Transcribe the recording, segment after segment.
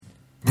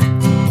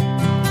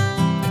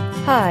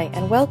Hi,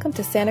 and welcome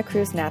to Santa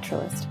Cruz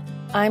Naturalist.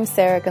 I'm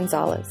Sarah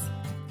Gonzalez.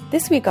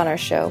 This week on our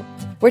show,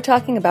 we're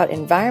talking about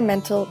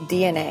environmental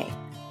DNA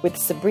with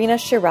Sabrina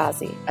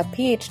Shirazi, a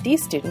PhD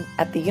student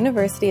at the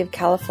University of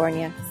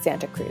California,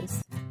 Santa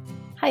Cruz.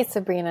 Hi,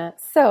 Sabrina.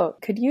 So,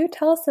 could you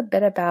tell us a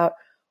bit about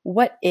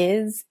what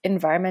is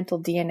environmental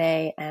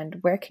DNA and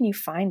where can you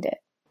find it?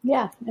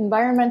 Yeah,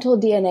 environmental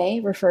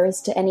DNA refers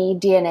to any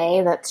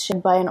DNA that's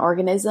shed by an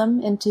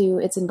organism into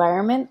its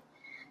environment.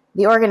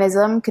 The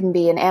organism can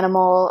be an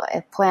animal,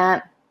 a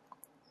plant,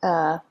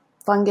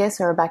 fungus,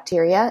 or a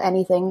bacteria,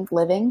 anything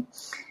living.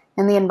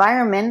 And the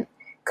environment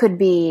could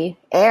be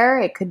air,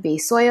 it could be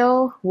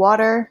soil,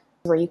 water,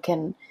 where you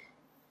can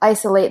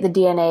isolate the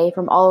DNA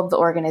from all of the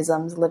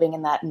organisms living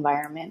in that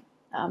environment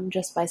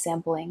just by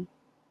sampling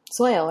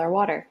soil or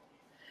water.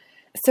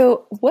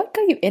 So what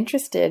got you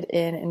interested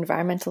in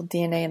environmental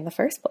DNA in the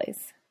first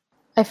place?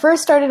 I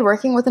first started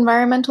working with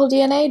environmental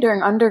DNA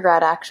during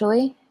undergrad,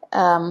 actually.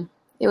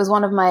 It was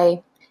one of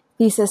my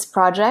thesis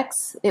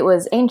projects. It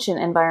was ancient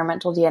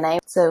environmental DNA.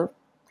 So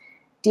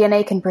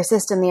DNA can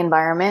persist in the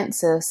environment,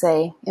 so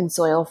say in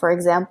soil, for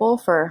example,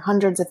 for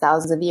hundreds of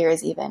thousands of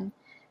years even.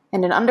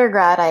 And in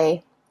undergrad,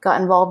 I got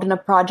involved in a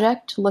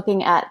project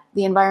looking at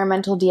the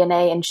environmental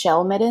DNA in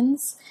shell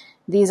middens.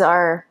 These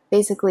are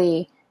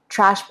basically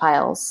trash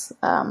piles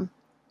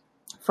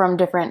from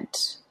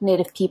different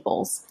native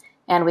peoples.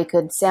 And we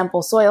could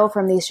sample soil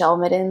from these shell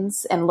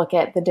middens and look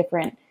at the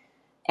different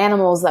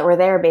animals that were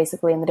there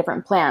basically in the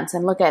different plants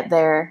and look at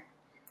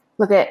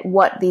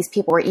what these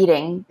people were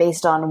eating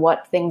based on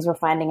what things we're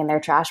finding in their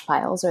trash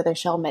piles or their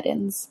shell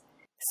middens.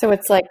 So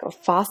it's like a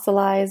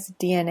fossilized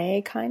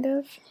DNA kind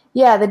of?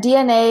 Yeah, the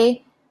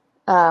DNA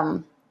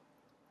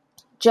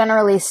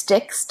generally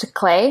sticks to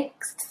clay,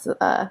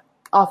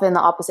 often the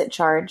opposite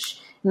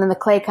charge, and then the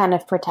clay kind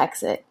of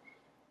protects it.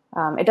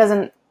 It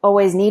doesn't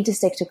always need to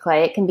stick to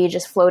clay. It can be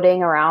just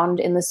floating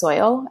around in the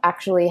soil.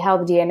 Actually, how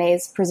the DNA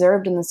is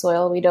preserved in the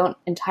soil, we don't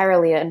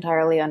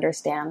entirely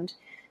understand.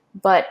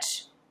 But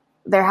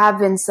there have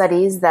been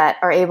studies that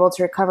are able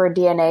to recover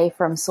DNA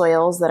from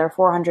soils that are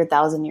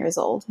 400,000 years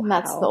old. And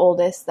that's the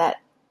oldest that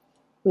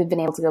we've been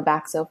able to go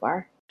back so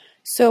far.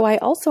 So I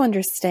also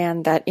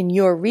understand that in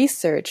your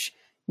research,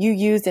 you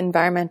use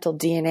environmental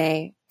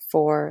DNA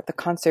for the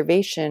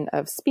conservation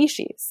of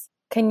species.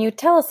 Can you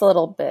tell us a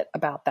little bit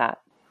about that?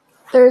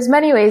 There's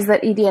many ways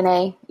that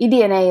eDNA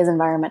is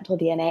environmental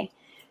DNA,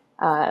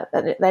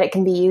 that it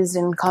can be used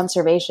in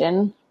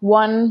conservation.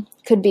 One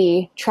could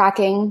be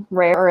tracking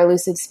rare or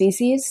elusive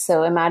species.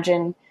 So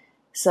imagine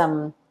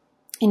some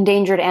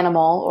endangered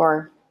animal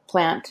or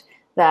plant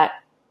that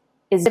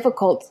is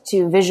difficult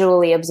to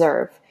visually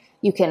observe.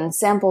 You can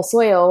sample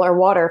soil or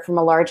water from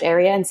a large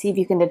area and see if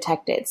you can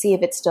detect it, see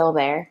if it's still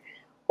there.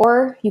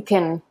 Or you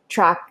can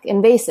track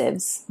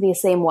invasives the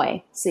same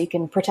way. So you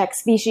can protect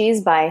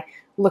species by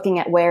looking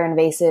at where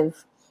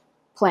invasive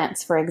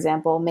plants, for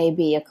example, may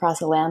be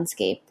across a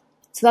landscape.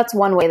 So that's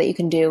one way that you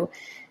can do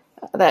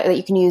that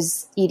you can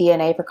use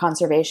eDNA for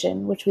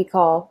conservation, which we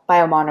call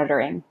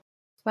biomonitoring.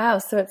 Wow,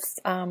 so it's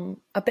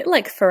a bit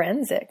like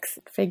forensics,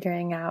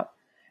 figuring out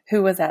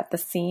who was at the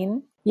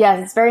scene.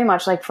 Yes, it's very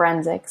much like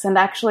forensics. And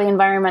actually,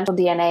 environmental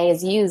DNA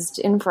is used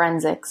in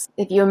forensics.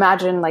 If you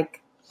imagine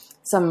like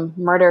some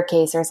murder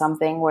case or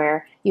something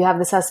where you have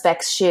the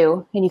suspect's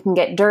shoe and you can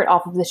get dirt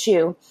off of the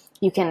shoe,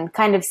 you can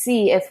kind of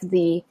see if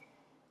the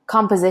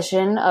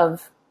composition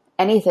of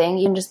anything,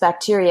 even just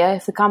bacteria,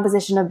 if the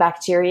composition of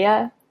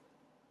bacteria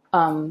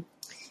in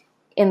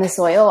the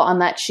soil on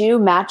that shoe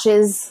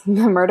matches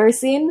the murder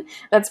scene.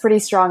 That's pretty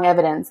strong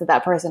evidence that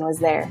that person was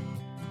there.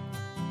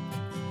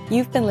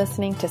 You've been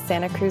listening to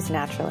Santa Cruz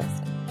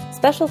Naturalist.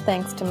 Special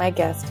thanks to my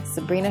guest,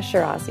 Sabrina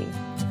Shirazi,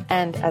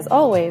 and as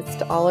always,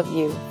 to all of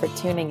you for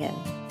tuning in.